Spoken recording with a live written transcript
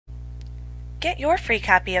Get your free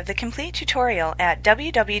copy of the complete tutorial at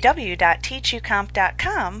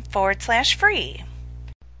www.teachucomp.com/free.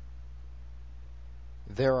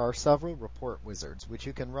 There are several report wizards which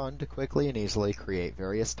you can run to quickly and easily create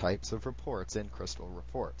various types of reports in Crystal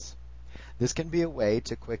Reports. This can be a way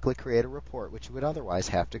to quickly create a report which you would otherwise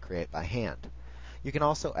have to create by hand. You can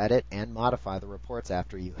also edit and modify the reports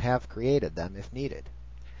after you have created them if needed.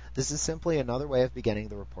 This is simply another way of beginning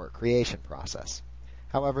the report creation process.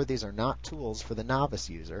 However, these are not tools for the novice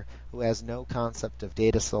user who has no concept of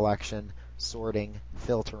data selection, sorting,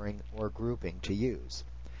 filtering, or grouping to use.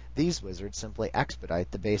 These wizards simply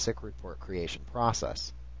expedite the basic report creation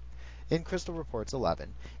process. In Crystal Reports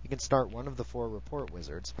 11, you can start one of the 4 report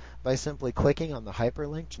wizards by simply clicking on the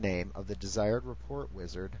hyperlinked name of the desired report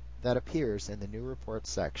wizard that appears in the New Reports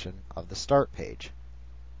section of the Start page.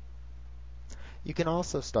 You can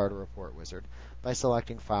also start a report wizard by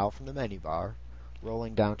selecting File from the menu bar,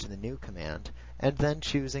 rolling down to the New command, and then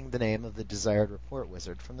choosing the name of the desired report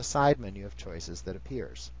wizard from the side menu of choices that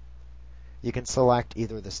appears. You can select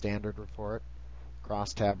either the Standard Report,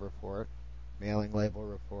 Crosstab Report, Mailing Label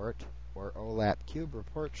Report, or OLAP Cube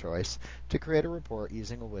Report choice to create a report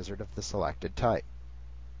using a wizard of the selected type.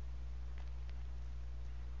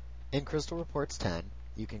 In Crystal Reports 10,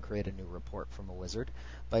 you can create a new report from a wizard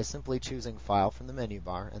by simply choosing File from the menu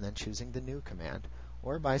bar and then choosing the New command,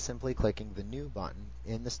 or by simply clicking the New button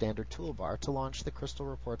in the standard toolbar to launch the Crystal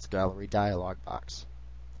Reports Gallery dialog box.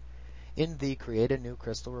 In the Create a New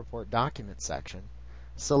Crystal Report Document section,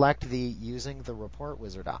 select the Using the Report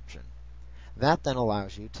Wizard option. That then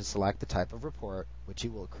allows you to select the type of report which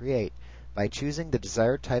you will create by choosing the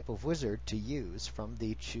desired type of wizard to use from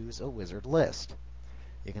the Choose a Wizard list.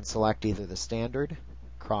 You can select either the Standard,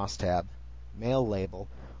 Crosstab, Mail Label,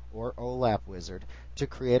 or OLAP wizard to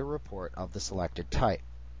create a report of the selected type.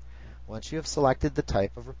 Once you have selected the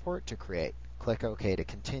type of report to create, click OK to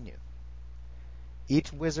continue.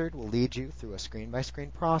 Each wizard will lead you through a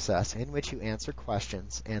screen-by-screen process in which you answer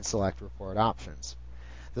questions and select report options.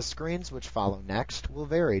 The screens which follow next will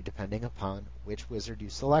vary depending upon which wizard you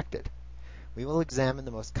selected. We will examine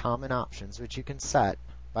the most common options which you can set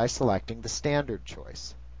by selecting the Standard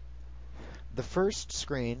choice. The first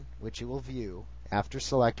screen which you will view after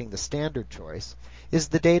selecting the Standard choice is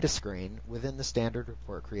the Data screen within the Standard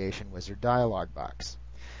Report Creation Wizard dialog box.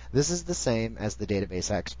 This is the same as the Database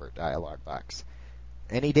Expert dialog box.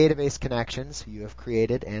 Any database connections you have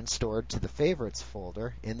created and stored to the Favorites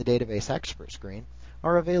folder in the Database Expert screen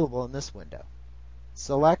are available in this window.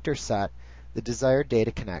 Select or set the desired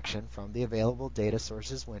data connection from the Available Data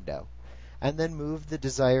Sources window, and then move the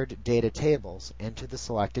desired data tables into the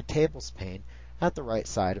Selected Tables pane at the right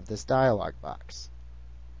side of this dialog box.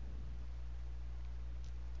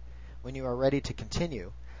 When you are ready to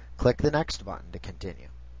continue, click the Next button to continue.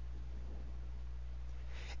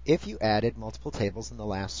 If you added multiple tables in the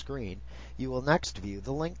last screen, you will next view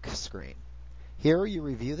the Link screen. Here you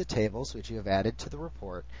review the tables which you have added to the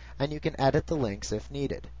report, and you can edit the links if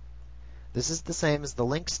needed. This is the same as the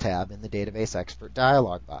Links tab in the Database Expert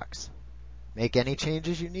dialog box. Make any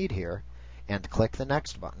changes you need here, and click the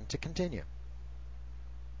Next button to continue.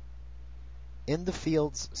 In the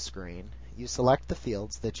Fields screen, you select the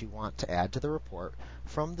fields that you want to add to the report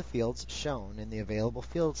from the fields shown in the Available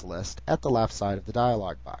Fields list at the left side of the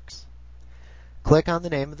dialog box. Click on the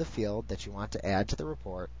name of the field that you want to add to the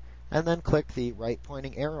report, and then click the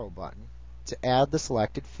right-pointing arrow button to add the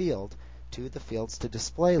selected field to the Fields to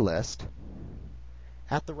Display list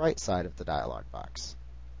at the right side of the dialog box.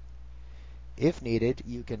 If needed,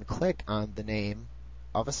 you can click on the name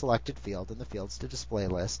of a selected field in the Fields to Display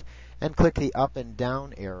list and click the up and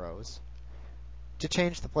down arrows to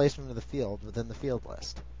change the placement of the field within the field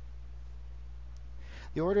list.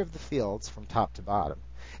 The order of the fields from top to bottom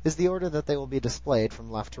is the order that they will be displayed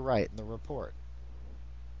from left to right in the report.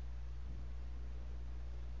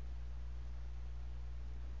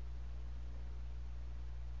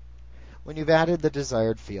 When you've added the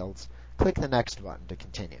desired fields, click the Next button to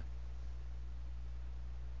continue.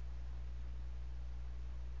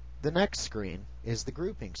 The next screen is the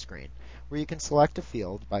Grouping screen, where you can select a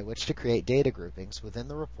field by which to create data groupings within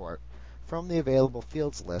the report from the Available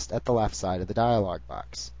Fields list at the left side of the dialog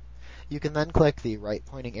box. You can then click the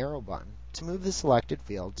right-pointing arrow button to move the selected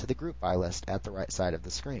field to the Group By list at the right side of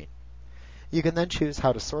the screen. You can then choose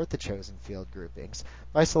how to sort the chosen field groupings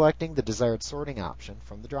by selecting the desired sorting option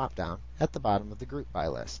from the drop-down at the bottom of the Group By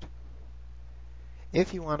list.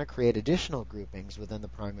 If you want to create additional groupings within the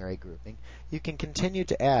primary grouping, you can continue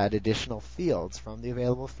to add additional fields from the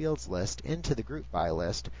Available Fields list into the Group By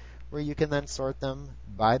list, where you can then sort them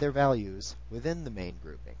by their values within the main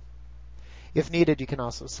grouping. If needed, you can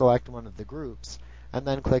also select one of the groups and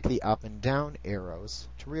then click the up and down arrows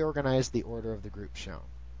to reorganize the order of the group shown.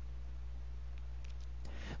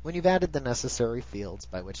 When you've added the necessary fields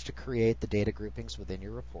by which to create the data groupings within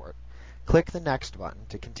your report, click the Next button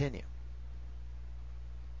to continue.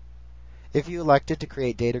 If you elected to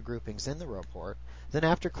create data groupings in the report, then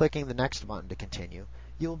after clicking the Next button to continue,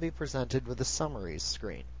 you will be presented with a Summaries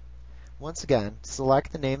screen. Once again,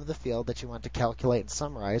 select the name of the field that you want to calculate and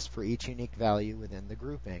summarize for each unique value within the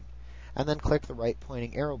grouping, and then click the right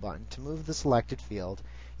pointing arrow button to move the selected field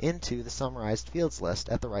into the summarized fields list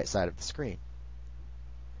at the right side of the screen.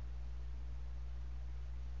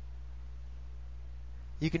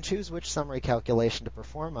 You can choose which summary calculation to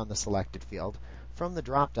perform on the selected field from the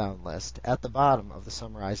drop-down list at the bottom of the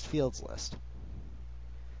summarized fields list.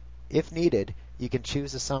 If needed, you can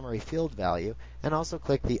choose a summary field value and also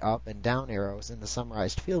click the up and down arrows in the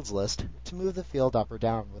summarized fields list to move the field up or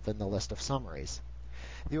down within the list of summaries.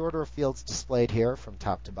 The order of fields displayed here from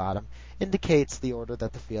top to bottom indicates the order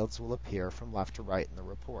that the fields will appear from left to right in the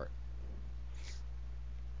report.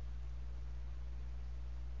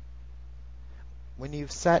 When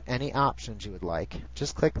you've set any options you would like,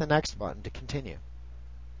 just click the Next button to continue.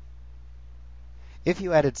 If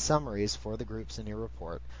you added summaries for the groups in your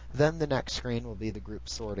report, then the next screen will be the group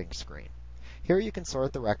sorting screen. Here you can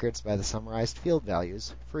sort the records by the summarized field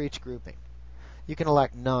values for each grouping. You can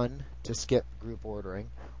elect None to skip group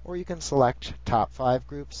ordering, or you can select top 5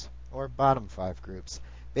 groups or bottom 5 groups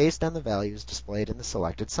based on the values displayed in the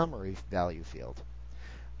selected summary value field.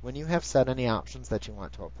 When you have set any options that you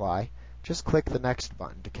want to apply, just click the Next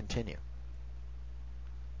button to continue.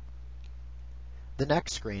 The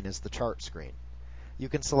next screen is the chart screen. You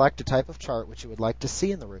can select a type of chart which you would like to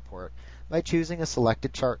see in the report by choosing a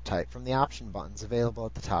selected chart type from the option buttons available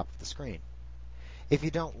at the top of the screen. If you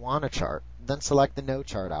don't want a chart, then select the No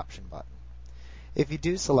Chart option button. If you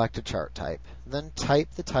do select a chart type, then type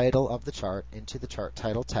the title of the chart into the chart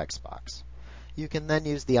title text box. You can then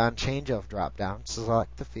use the On Change Of drop-down to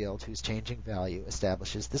select the field whose changing value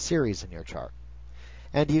establishes the series in your chart,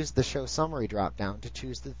 and use the Show Summary drop-down to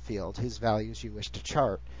choose the field whose values you wish to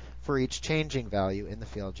chart for each changing value in the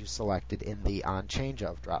field you selected in the On Change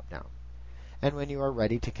Of drop-down. And when you are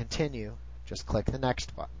ready to continue, just click the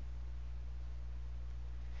Next button.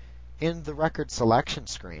 In the Record Selection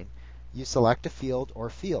screen, you select a field or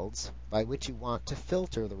fields by which you want to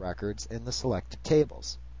filter the records in the selected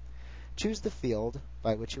tables. Choose the field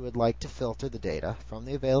by which you would like to filter the data from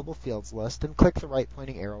the available fields list and click the right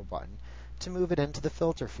pointing arrow button to move it into the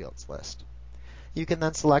Filter Fields list. You can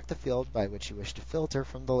then select the field by which you wish to filter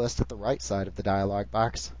from the list at the right side of the dialog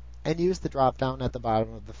box and use the drop-down at the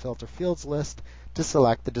bottom of the Filter Fields list to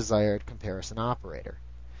select the desired comparison operator.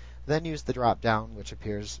 Then use the drop-down which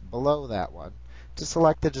appears below that one to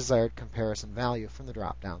select the desired comparison value from the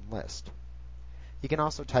drop-down list. You can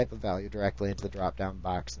also type a value directly into the drop-down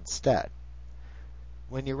box instead.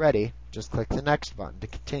 When you're ready, just click the Next button to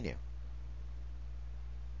continue.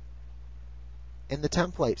 In the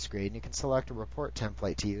Template screen, you can select a report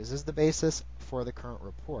template to use as the basis for the current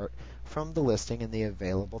report from the listing in the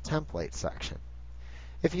Available Template section.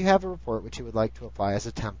 If you have a report which you would like to apply as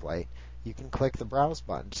a template, you can click the Browse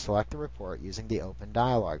button to select the report using the Open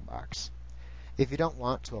dialog box. If you don't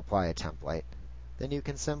want to apply a template, then you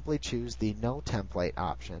can simply choose the No Template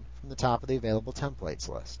option from the top of the Available Templates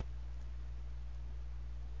list.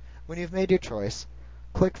 When you've made your choice,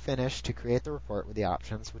 click Finish to create the report with the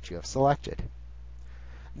options which you have selected.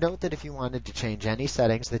 Note that if you wanted to change any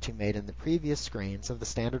settings that you made in the previous screens of the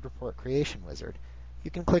Standard Report Creation Wizard,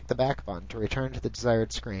 you can click the back button to return to the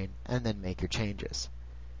desired screen and then make your changes.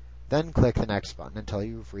 Then click the Next button until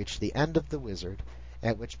you've reached the end of the wizard,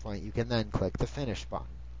 at which point you can then click the Finish button.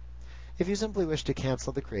 If you simply wish to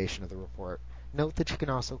cancel the creation of the report, note that you can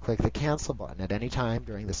also click the Cancel button at any time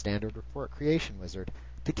during the Standard Report Creation Wizard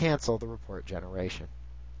to cancel the report generation.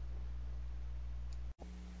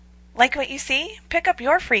 Like what you see? Pick up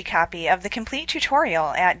your free copy of the complete tutorial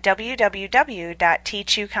at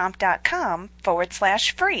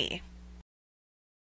www.teachucomp.com/free.